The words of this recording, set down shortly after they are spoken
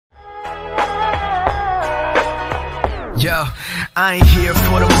Yo, I ain't here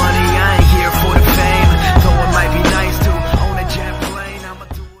for the money, I ain't here for the fame. Though it might be nice to own a jet plane, I'ma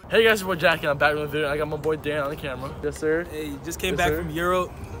do it. Hey guys, it's your boy Jacky. I'm back with a video. I got my boy Dan on the camera. Yes, sir. Hey, just came back from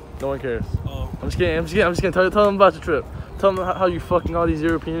Europe. No one cares. Oh. I'm just kidding. Tell them about your trip. Tell them how you fucking all these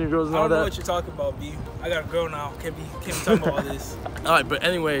European girls and all that. I don't know what you're talking about, B. I got a girl now. Can't be talking about all this. Alright, but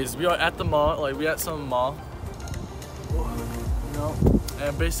anyways, we are at the mall. Like, we at some mall. You know?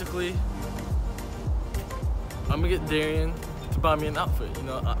 And basically, I'm gonna get Darian to buy me an outfit. You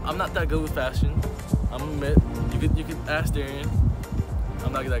know, I'm not that good with fashion. I'm admit. You could ask Darian.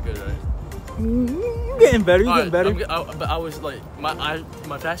 I'm not that good, right? You're getting better. You're getting better. But I was like,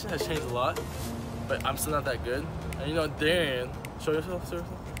 my fashion has changed a lot, but I'm still not that good. And you know, Darian, show yourself, sir.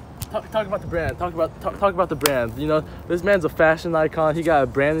 Talk about the brand. Talk about the brand. You know, this man's a fashion icon. He got a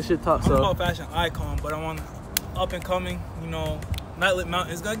brand and shit. I'm not a fashion icon, but I'm on up and coming. You know, Nightlit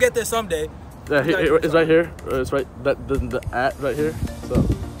Mountain. It's gonna get there someday. Yeah, it's right here. It's right the at right here. So,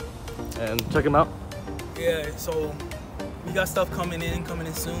 and check him out. Yeah. So we got stuff coming in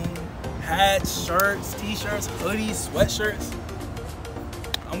soon. Hats, shirts, t-shirts, hoodies, sweatshirts.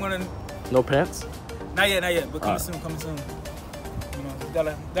 I'm gonna. No pants. Not yet, but coming soon. You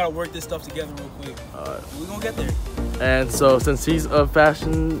know, gotta work this stuff together real quick. We're gonna get there. And so, since he's a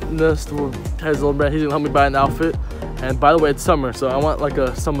fashionist who has his own brand, he's gonna help me buy an outfit. And by the way, it's summer, so I want like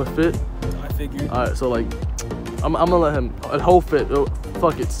a summer fit. I figured. Alright, so like, I'm gonna let him a whole fit.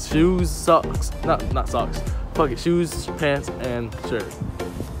 Fuck it, shoes, socks, not socks. Fuck it, shoes, pants, and shirt.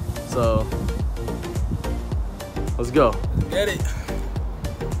 So, let's go. Get it.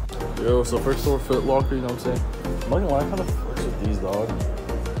 Yo, so first store, Foot Locker, you know what I'm saying? I'm not gonna lie, I kind of fucks with these, dog.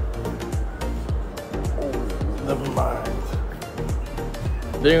 Oh, never mind.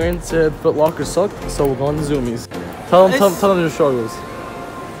 Darren said Foot Locker sucked, so we're going to Zoomies. Tell them your struggles.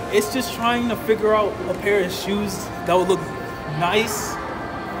 It's just trying to figure out a pair of shoes that would look nice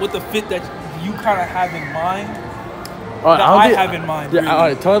with the fit that you kind of have in mind. All right, I have in mind. Yeah, really. all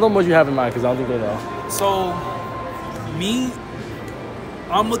right. Tell them what you have in mind, because I don't think they know. So,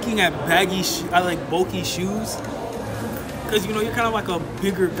 I'm looking at I like bulky shoes, because you know you're kind of like a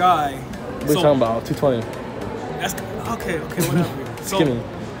bigger guy. What are you talking about? 220. That's okay, whatever. So, skinny.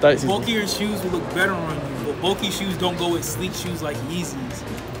 Bulkier shoes will look better on you, but bulky shoes don't go with sleek shoes like Yeezys.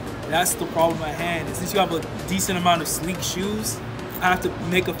 That's the problem at hand. And since you have a decent amount of sleek shoes, I have to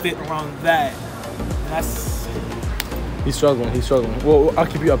make a fit around that. And that's. He's struggling. Well, I'll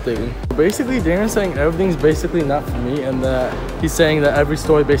keep you updated. Basically, Darren's saying everything's basically not for me, and that he's saying that every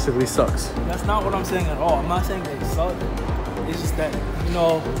story basically sucks. That's not what I'm saying at all. I'm not saying they suck. It's just that, you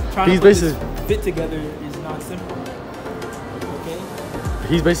know, trying to put this fit together is not simple. Okay?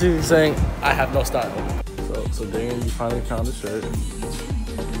 He's basically saying, I have no style. So Darren, you finally found a shirt.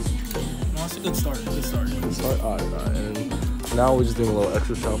 No, it's a good start. All right. And now we're just doing a little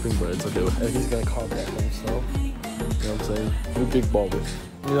extra shopping, but it's okay. He's gonna contact himself. You know what I'm saying? We're big ballers.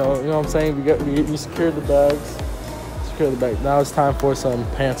 You know what I'm saying? We secured the bags. Now it's time for some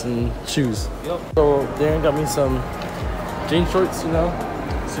pants and shoes. Yep. So Darren got me some jean shorts, you know.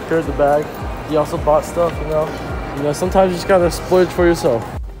 Secured the bag. He also bought stuff, you know. You know, sometimes you just gotta splurge for yourself.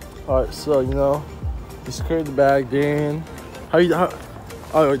 Alright, so you know, he secured the bag, Darren.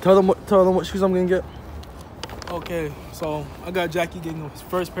 Alright, tell them what shoes I'm gonna get. Okay, so I got Jacky getting his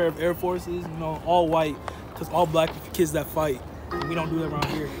first pair of Air Forces, you know, all white. Because all black kids that fight. We don't do that around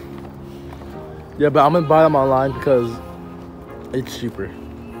here. Yeah, but I'm going to buy them online because it's cheaper.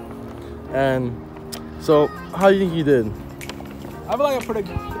 And so, how do you think you did? I feel like I put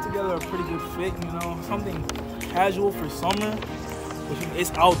together a pretty good fit, you know. Something casual for summer. But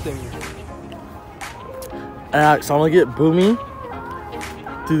it's out there. Alright, so I'm going to get Boomy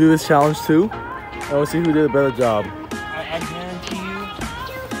to do this challenge too. And we'll see who did a better job. I guarantee you,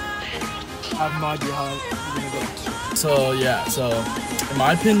 I have no idea how you're gonna go. So yeah, in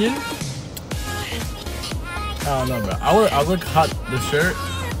my opinion, I don't know, bro. I would cut the shirt.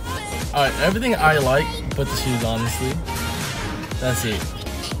 Alright, everything I like, but the shoes, honestly. That's it.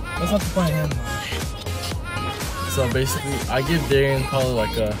 That's not the point of him. So basically, I give Darian probably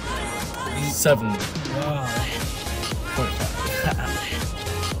like a 7. Wow. 0.5.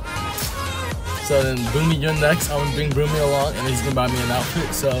 So then, Boomy, you're next. I'm gonna bring Boomy along, and he's gonna buy me an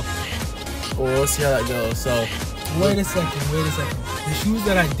outfit. So we'll see how that goes. So wait a second. The shoes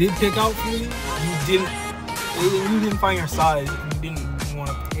that I did pick out for you, you didn't find your size. You didn't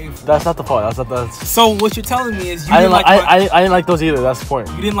want to pay for. That's not the point. That's. So what you're telling me is I didn't like those either. That's the point.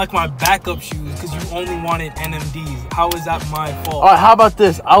 You didn't like my backup shoes because you only wanted NMDs. How is that my fault? All right. How about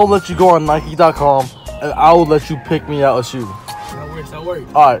this? I will let you go on Nike.com, and I will let you pick me out a shoe. That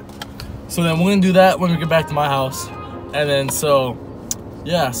works. All right. So then we're gonna do that when we get back to my house. And then so,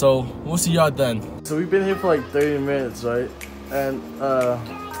 yeah, so we'll see y'all then. So we've been here for like 30 minutes, right? And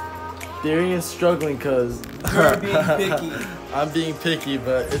Darian is struggling because You're being picky. I'm being picky,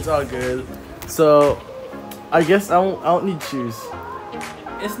 but it's all good. So I guess I don't need shoes.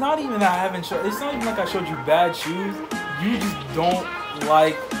 It's not even that I haven't showed. It's not even like I showed you bad shoes. You just don't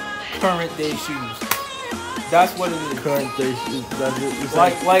like current day shoes. That's what it is. Current day shoes. That's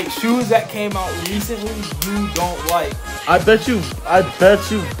it. Like shoes that came out recently, you don't like. I bet you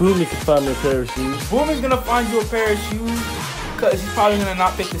Boomy can find me a pair of shoes. Boomy's gonna find you a pair of shoes because he's probably gonna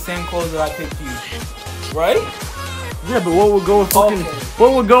not pick the same clothes that I picked you. Right? Yeah, but what would go with fucking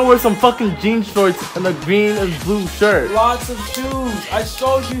what would go with some fucking jean shorts and a green and blue shirt? Lots of shoes. I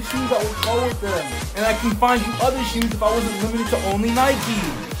showed you shoes that would go with them. And I can find you other shoes if I wasn't limited to only Nike.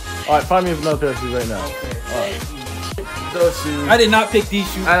 Alright, find me another pair of shoes right now. Okay. Those shoes. I did not pick these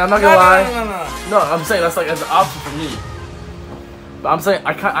shoes. And I'm not gonna lie. No. No, I'm saying that's like as an option for me. But I'm saying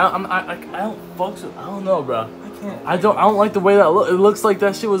I don't fuck with, I don't know, bro. I don't like the way that look. It looks like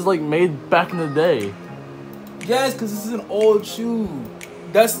that shit was like made back in the day. Yes, because this is an old shoe.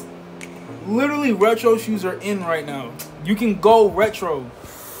 That's literally retro shoes are in right now. You can go retro.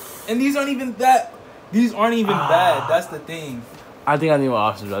 And these aren't even bad. That's the thing. I think I need more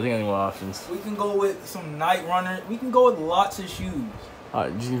options, bro. We can go with some Night Runner. We can go with lots of shoes.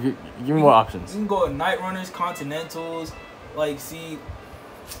 Alright, give me more options. We can go with Night Runners, Continentals. Like, see,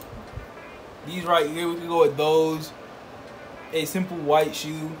 these right here, we can go with those. A simple white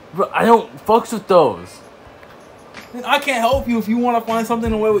shoe. Bro, I don't fucks with those. Man, I can't help you if you want to find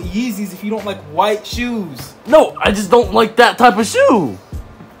something away with Yeezys if you don't like white shoes. No, I just don't like that type of shoe.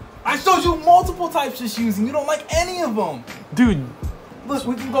 I showed you multiple types of shoes and you don't like any of them. Dude. Look,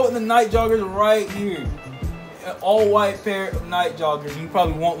 we can go with the night joggers right here. An all white pair of night joggers. You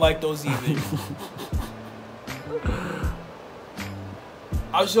probably won't like those either.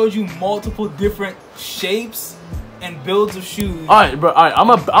 I showed you multiple different shapes and builds of shoes. Alright, bro. Alright,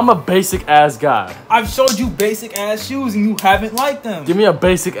 I'm a basic ass guy. I've showed you basic ass shoes and you haven't liked them. Give me a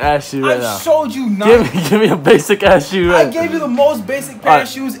basic ass shoe right now. I've showed you give me a basic ass shoe right now. I gave you the most basic pair of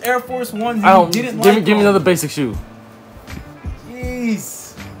shoes, Air Force Ones, and you didn't like them. Give me another basic shoe.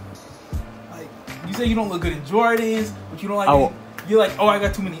 Jeez. Like, you say you don't look good in Jordans, but you don't like you're like, oh, I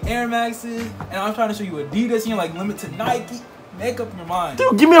got too many Air Maxes, and I'm trying to show you Adidas, and you're like, limit to Nike. Make up your mind.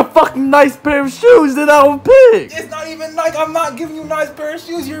 Dude, give me a fucking nice pair of shoes that I would pick. It's not even Nike. I'm not giving you a nice pair of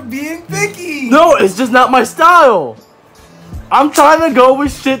shoes. You're being picky. No, it's just not my style. I'm trying to go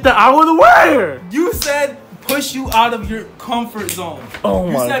with shit that I would wear. You said push you out of your comfort zone. Oh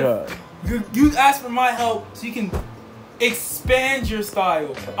my god. You asked for my help so you can expand your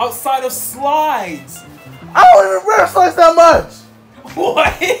style outside of slides. I don't even wear slides that much.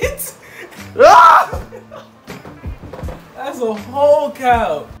 What? Ah! That's a whole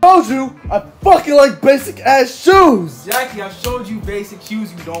cow. I told you, I fucking like basic ass shoes. Jacky, I showed you basic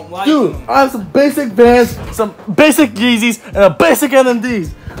shoes you don't like. Dude, I have some basic Vans, some basic Yeezys, and a basic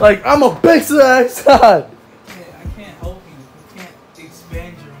NMDs. Like, I'm a basic ass guy. I can't help you. You can't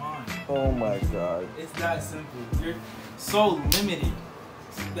expand your mind. Oh my god. It's that simple. You're so limited.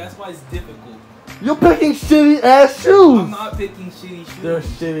 That's why it's difficult. You're picking shitty ass shoes. I'm not picking shitty shoes. They're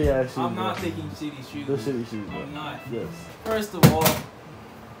shitty ass shoes. I'm not picking shitty shoes. They're shitty shoes. Bro. I'm not. Yes. First of all,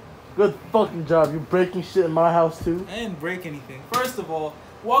 good fucking job. You breaking shit in my house too? I didn't break anything. First of all,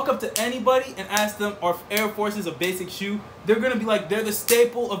 walk up to anybody and ask them, are Air Forces a basic shoe? They're gonna be like, they're the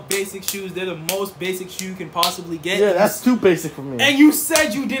staple of basic shoes. They're the most basic shoe you can possibly get. Yeah, that's too basic for me. And you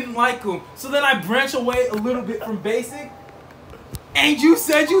said you didn't like them. So then I branch away a little bit from basic. And you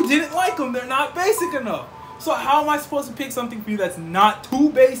said you didn't like them. They're not basic enough. So how am I supposed to pick something for you that's not too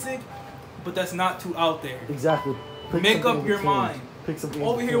basic, but that's not too out there? Exactly. Make up your mind. Pick something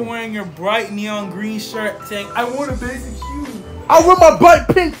over here wearing your bright neon green shirt saying, I want a basic shoe. I wear my bright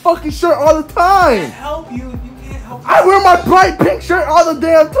pink fucking shirt all the time. I can't help you if you can't help yourself. I wear my bright pink shirt all the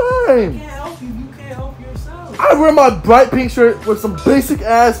damn time. I can't help you. You can't help yourself. I wear my bright pink shirt with some basic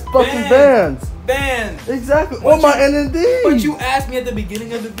ass fucking Vans. Vans. Exactly. Or my NMD. But you asked me at the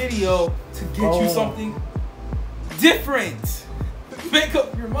beginning of the video to get you something different. Make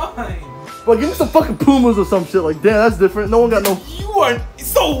up your mind. But give me some fucking Pumas or some shit like that. That's different. No one got no. You are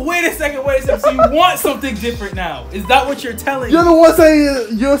so. Wait a second. So you want something different now? Is that what you're telling me? You're the one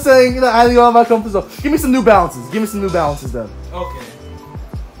saying that I didn't go out of my comfort zone. Give me some New Balances. Give me some New Balances then. Okay.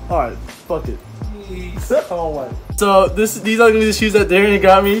 All right. Fuck it. Jeez. Oh my. So these are gonna be the shoes that Darren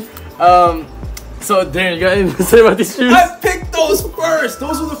got me. So Darren, you got anything to say about these shoes? I picked those first. first.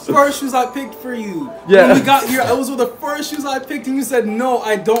 Those were the first shoes I picked for you. Yeah. When we got here, those were the first shoes I picked, and you said no,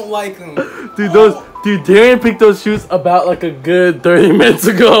 I don't like them. Dude, dude, Darren picked those shoes about like a good 30 minutes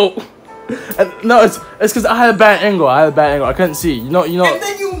ago. And, no, it's because I had a bad angle. I couldn't see. You know. And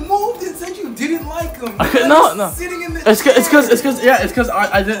then you moved and said you didn't like them. No. Sitting in the It's because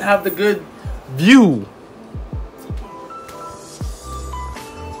I didn't have the good view.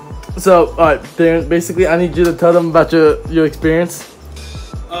 So, alright, Darren, basically I need you to tell them about your experience.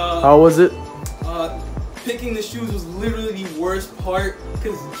 How was it? Picking the shoes was literally the worst part,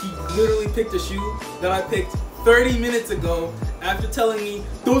 because he literally picked a shoe that I picked 30 minutes ago after telling me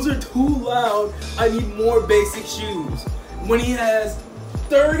those are too loud, I need more basic shoes. When he has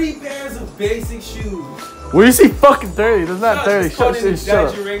 30 pairs of basic shoes. Where you see fucking 30? That's not 30. It's called an Shut up.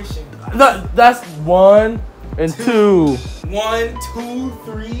 exaggeration. That's 1 and 2. 1, 2,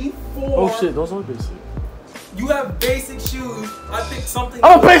 3, 4. Oh shit, those are basic. You have basic shoes. I picked something.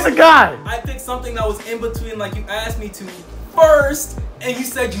 I'm a basic guy. I picked something that was in between, like you asked me to first, and you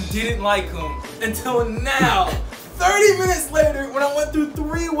said you didn't like them until now. 30 minutes later, when I went through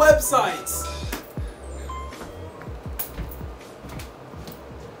 3 websites.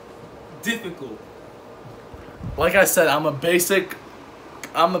 Difficult. Like I said, I'm a basic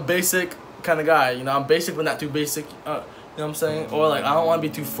kind of guy. You know, I'm basic but not too basic. You know what I'm saying? Or like I don't want to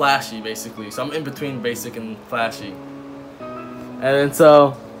be too flashy, basically. So I'm in between basic and flashy. And then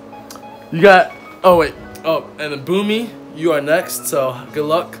so you got and then Boomy, you are next. So good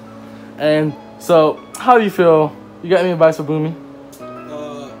luck. And so how do you feel? You got any advice for Boomy?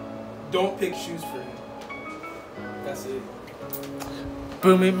 Don't pick shoes for him. That's it.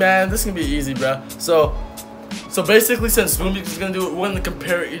 Boomy, man, this can be easy, bro. So basically, since Boomy is gonna do it, we're gonna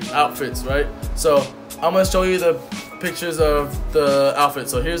compare each outfits, right? So I'm gonna show you the pictures of the outfit.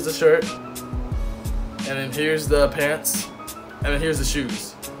 So here's the shirt, and then here's the pants, and then here's the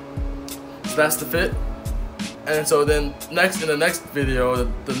shoes. So that's the fit. And so then in the next video,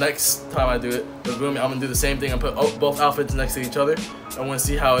 the next time I do it with Boomy, I'm gonna do the same thing and put both outfits next to each other. I want to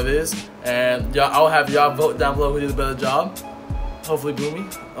see how it is, and I'll have y'all vote down below who did a better job. Hopefully Boomy.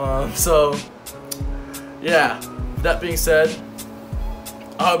 So yeah. That being said,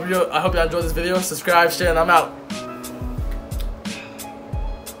 I hope you enjoyed this video. Subscribe, share, and I'm out.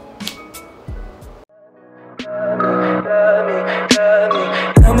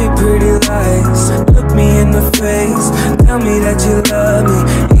 Tell me pretty lies, look me in the face. Tell me that you love me,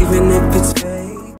 even if it's